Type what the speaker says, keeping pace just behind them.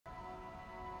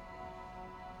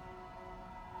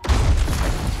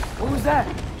What was that?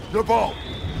 The ball!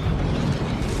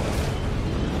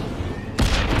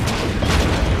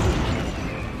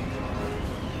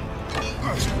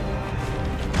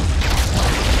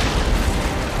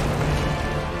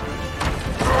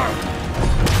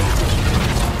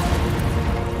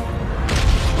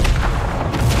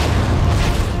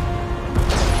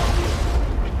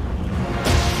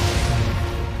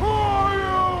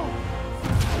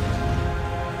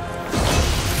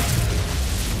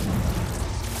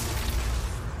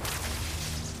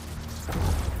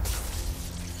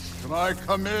 Can I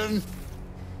come in?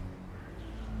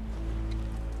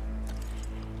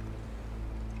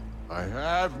 I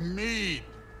have mead.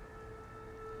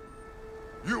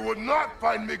 You would not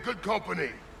find me good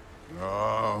company.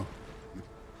 No.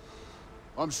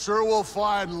 I'm sure we'll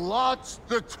find lots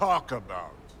to talk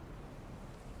about.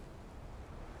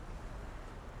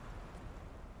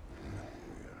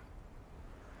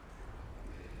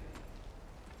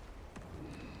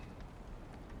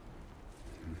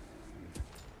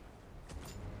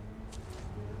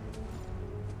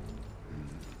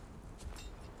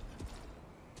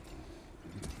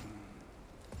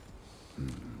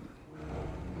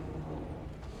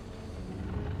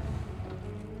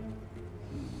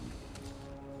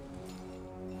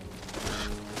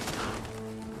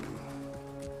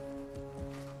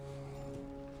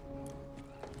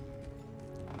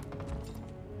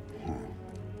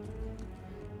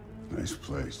 Nice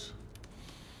place.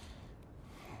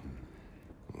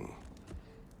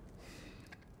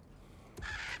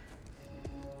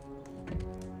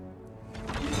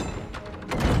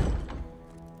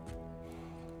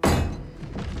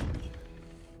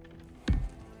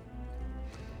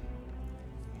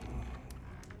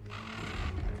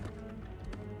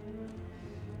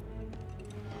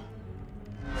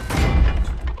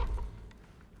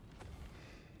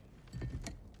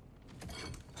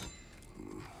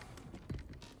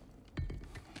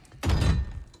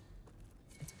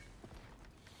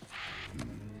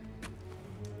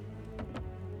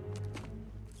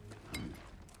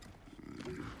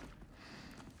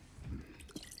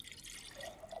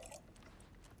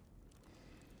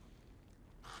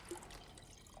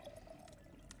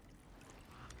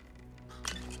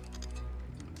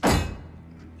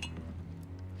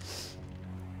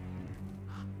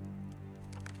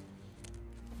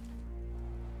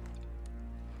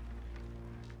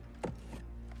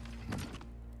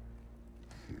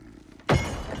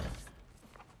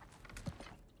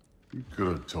 You could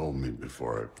have told me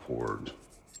before I poured.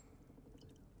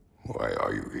 Why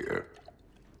are you here?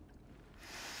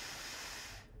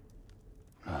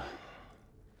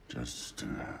 Just,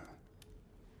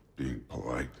 being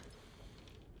polite.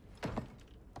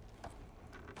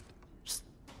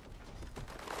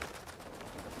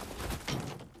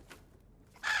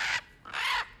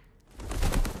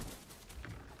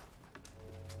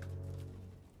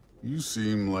 You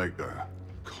seem like a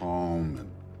calm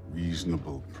and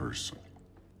reasonable person.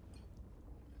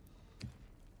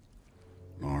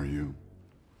 Are you?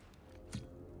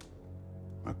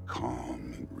 A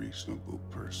calm and reasonable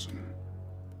person.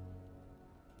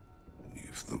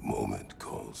 If the moment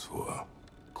calls for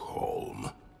calm.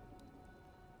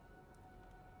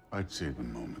 I'd say the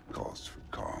moment calls for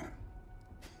calm.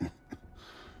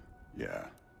 Yeah.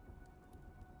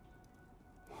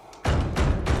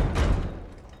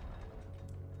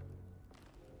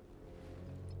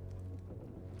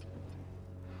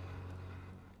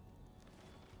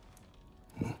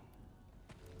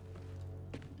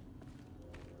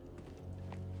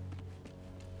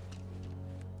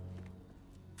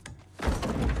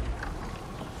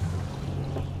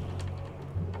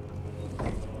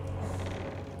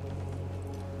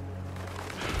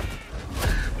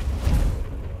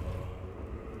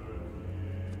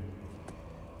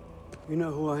 You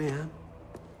know who I am?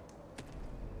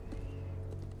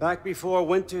 Back before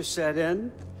winter set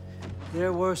in,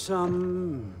 there were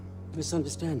some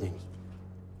misunderstandings.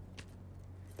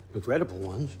 Regrettable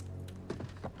ones.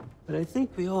 But I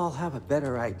think we all have a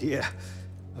better idea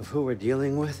of who we're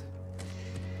dealing with.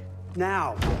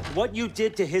 Now, what you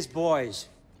did to his boys.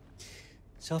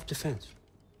 Self-defense.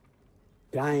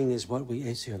 Dying is what we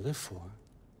Aesir live for.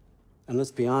 And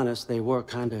let's be honest, they were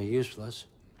kinda useless.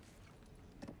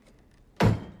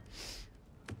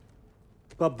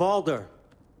 But Baldur,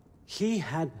 he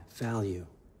had value.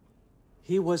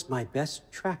 He was my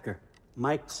best tracker,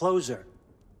 my closer.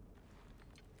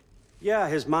 Yeah,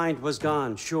 his mind was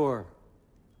gone, sure.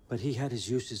 But he had his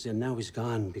uses, and now he's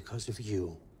gone because of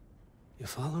you. You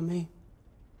follow me?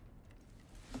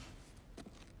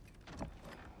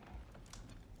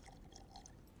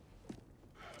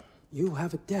 You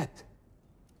have a debt.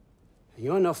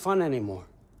 You're no fun anymore.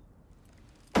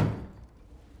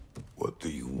 What do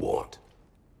you want?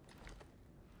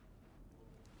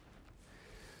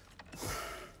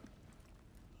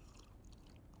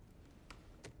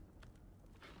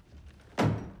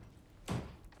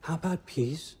 How about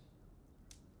peace?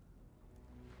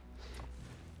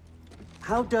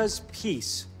 How does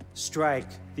peace strike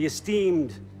the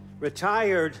esteemed,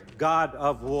 retired god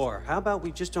of war? How about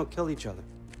we just don't kill each other?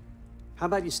 How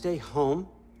about you stay home,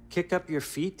 kick up your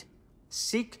feet,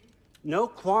 seek no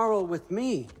quarrel with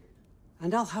me,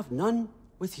 and I'll have none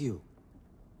with you.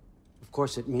 Of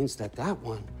course, it means that that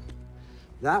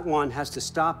one has to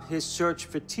stop his search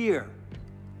for Tyr.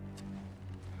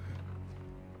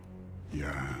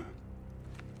 Yeah.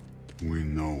 We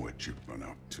know what you've been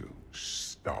up to.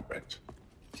 Stop it.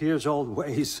 Tyr's old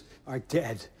ways are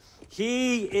dead.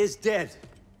 He is dead.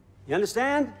 You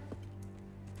understand?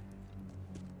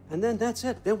 And then that's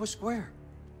it. Then we're square.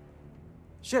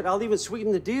 Shit, I'll even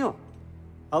sweeten the deal.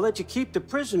 I'll let you keep the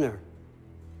prisoner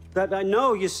that I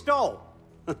know you stole.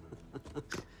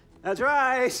 That's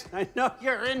right. I know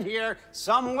you're in here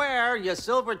somewhere, you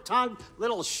silver-tongued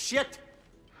little shit.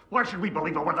 Why should we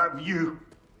believe a word out of you?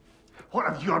 What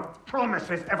have your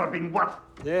promises ever been worth?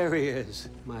 There he is,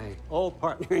 my old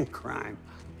partner in crime.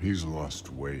 He's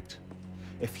lost weight.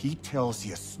 If he tells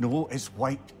you snow is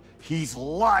white, he's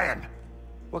lying.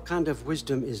 What kind of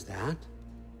wisdom is that?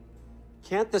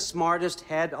 Can't the smartest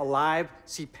head alive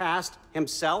see past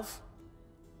himself?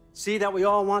 See that we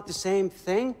all want the same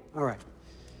thing? All right.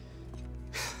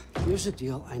 Here's a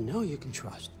deal I know you can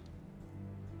trust.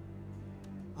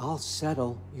 I'll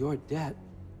settle your debt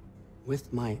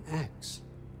with my ex.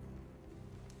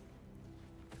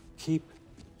 Keep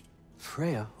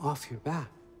Freya off your back.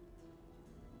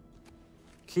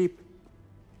 Keep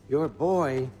your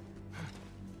boy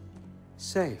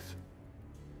safe.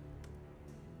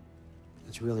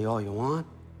 That's really all you want,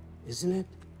 isn't it?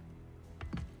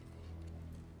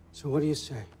 So what do you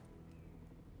say?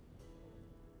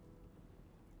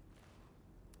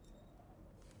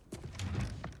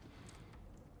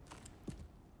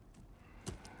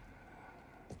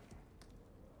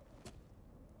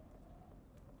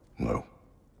 No.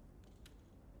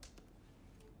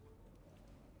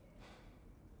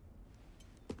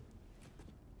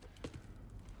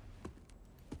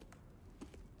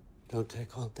 Don't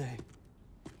take all day.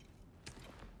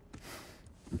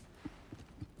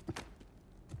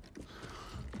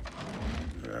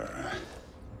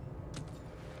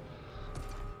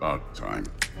 About time.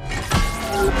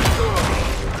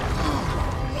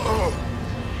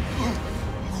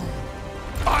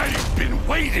 I've been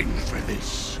waiting for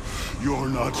this. You're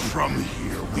not from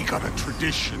here. We got a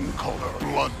tradition called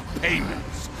blood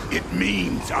payments. It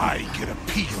means I get a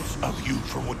piece of you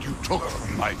for what you took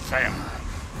from my family.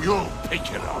 You'll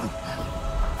pick it up.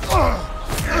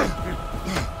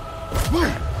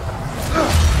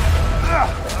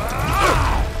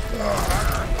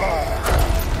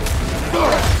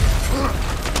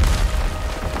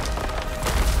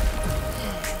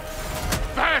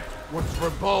 That was for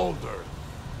Baldur.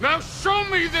 Now show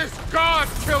me this god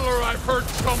killer I've heard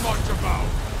so much about.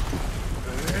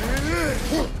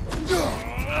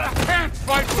 Can't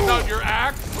fight without your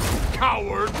axe,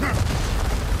 coward.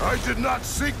 I did not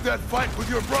seek that fight with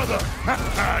your brother.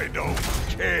 I don't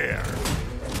care.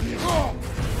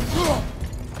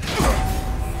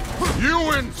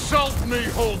 You insult me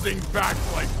holding back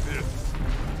like this.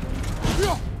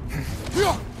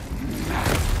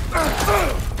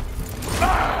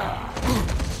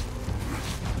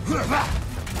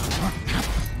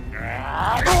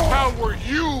 How were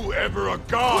you ever a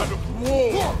god of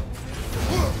war?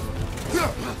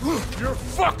 You're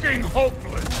fucking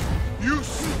hopeless. You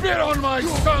spit on my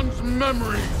son's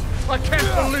memories. I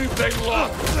can't believe they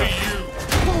lost to you.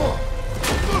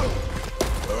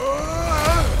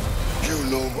 You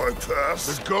know my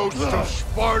past. The ghost of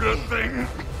Sparta thing?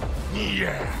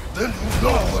 Yeah. Then you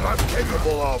know what I'm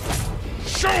capable of.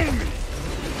 Show me!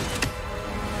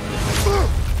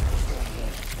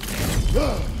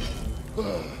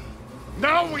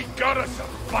 Now we got us a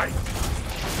fight.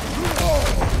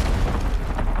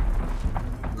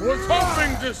 Was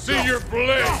hoping to see your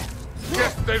blade.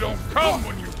 Guess they don't come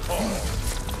when you call.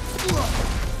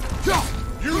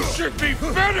 You should be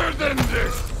better than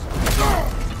this.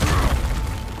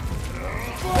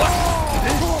 What?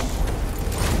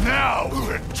 Now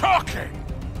we're talking.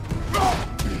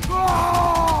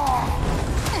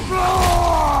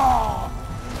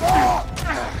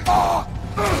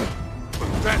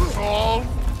 That's all?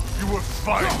 You were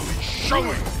finally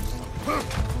showing.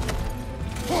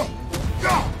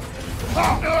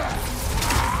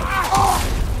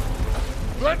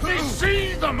 Let me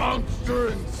see the monster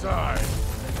inside.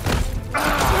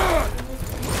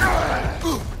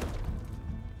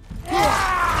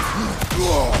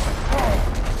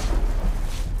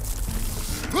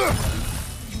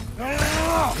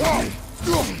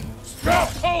 Stop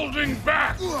holding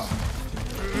back!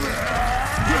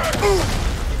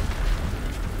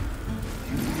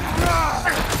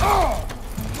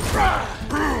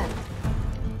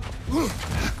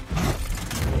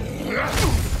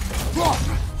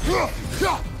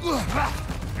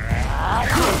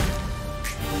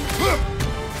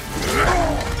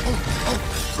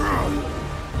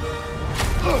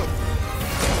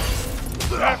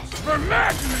 That's for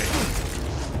maddening!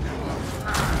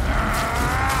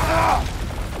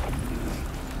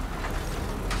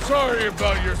 Sorry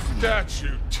about your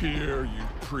statue, Tyr, you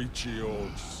preachy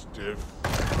old stiff.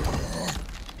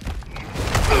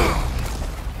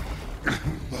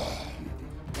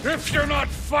 If you're not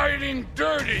fighting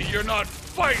dirty, you're not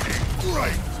fighting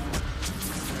right.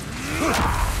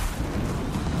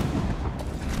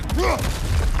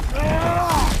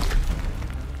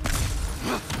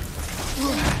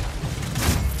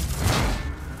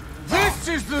 This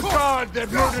is the god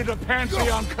that murdered a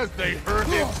pantheon because they hurt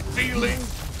his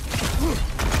feelings?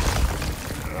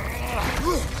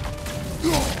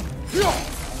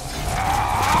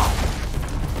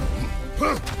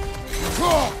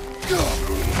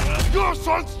 Your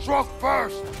son struck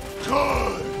first!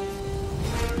 Good!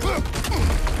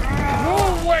 No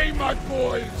way my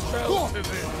boys fell to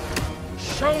this!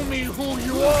 Show me who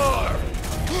you are!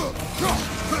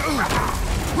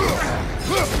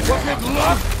 Was it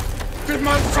luck? Did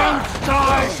my son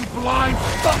die to blind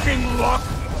fucking luck?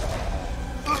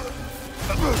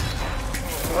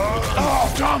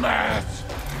 Dumbass!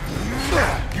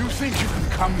 You think you can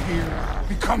come here,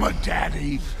 become a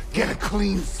daddy, get a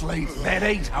clean slate? That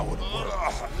ain't how it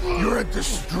works. You're a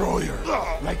destroyer,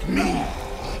 like me.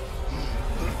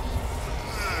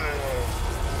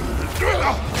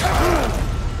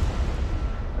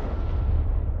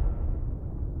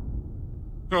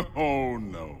 Oh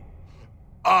no.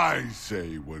 I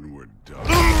say when we're done.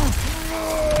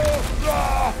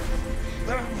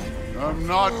 I'm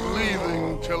not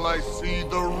leaving till I see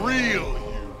the real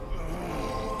you.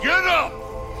 Get up!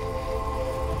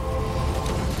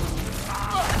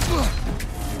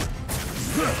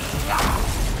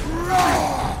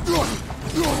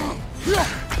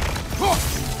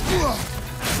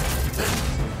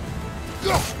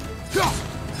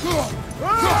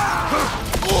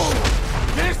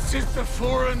 This is the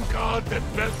foreign god that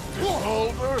bested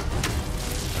Boulder?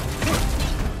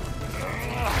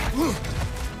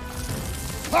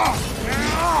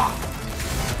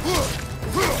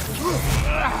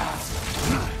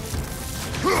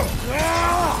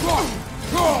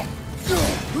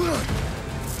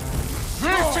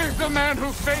 This is the man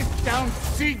who faced down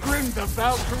Sigrun, the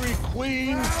Valkyrie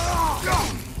Queen?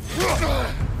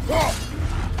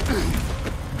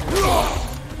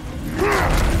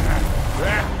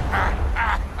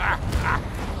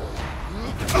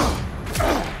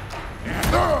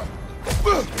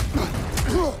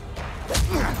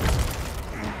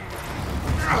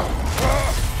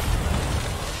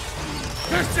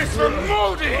 This is for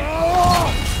Odin!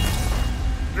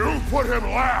 You put him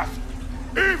last,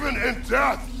 even in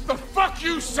death! The fuck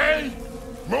you say?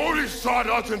 Modi sought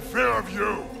us in fear of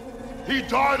you. He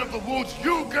died of the wounds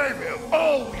you gave him.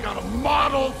 Oh, we got a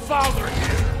model father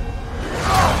here.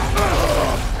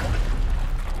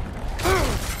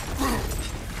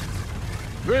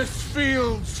 This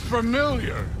feels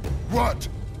familiar. What?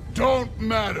 Don't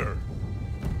matter.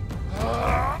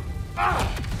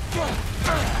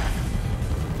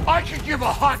 I could give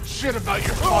a hot shit about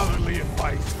your fatherly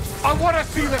advice. I want to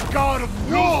see the god of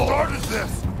You war. started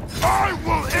this. I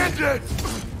will end it.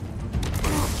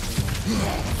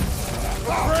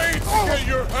 Afraid to get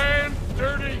your hands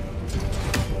dirty?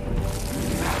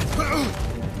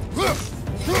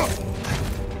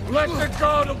 Let the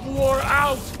god of war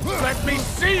out. Let me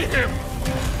see him.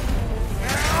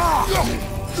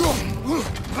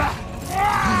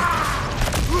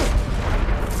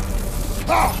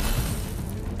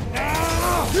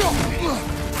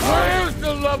 Where's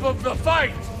the love of the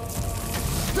fight?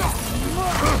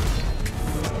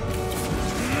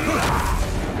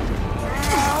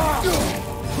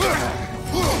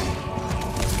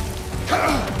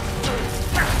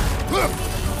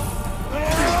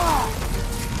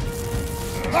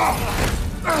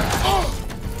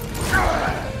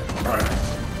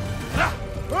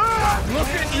 Look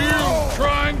at you,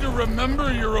 trying to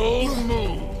remember your old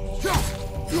moves.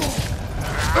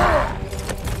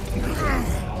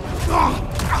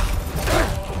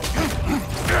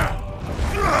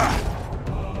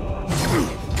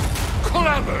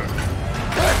 Clever!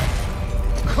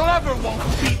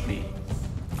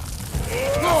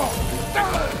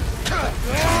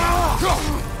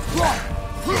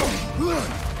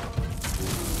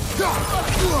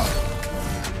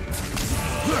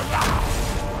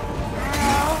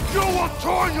 You will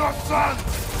join your son!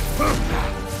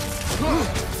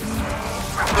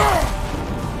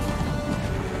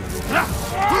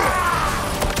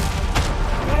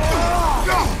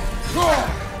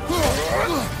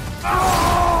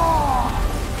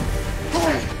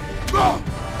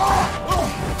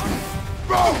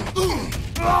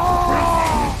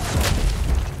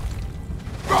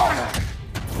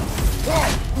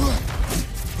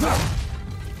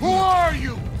 Who are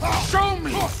you? Show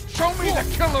me! Show me the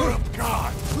killer of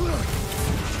gods!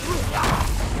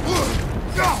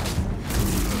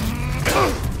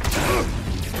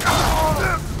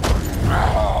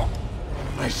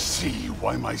 I see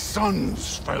why my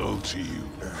sons fell to you.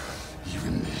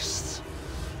 Even this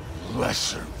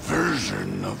lesser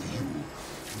version of you.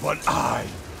 But I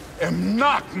am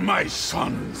not my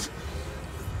sons.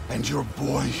 And your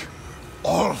boy,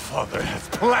 Allfather, has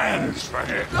plans for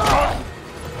him.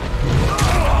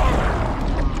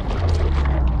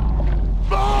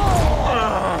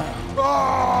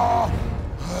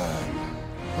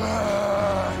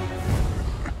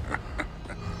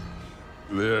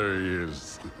 There he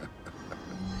is.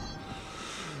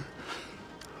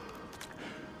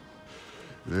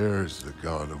 There's the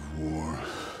god of war.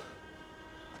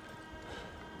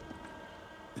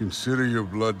 Consider your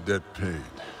blood debt paid.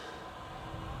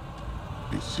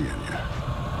 Be seeing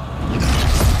you.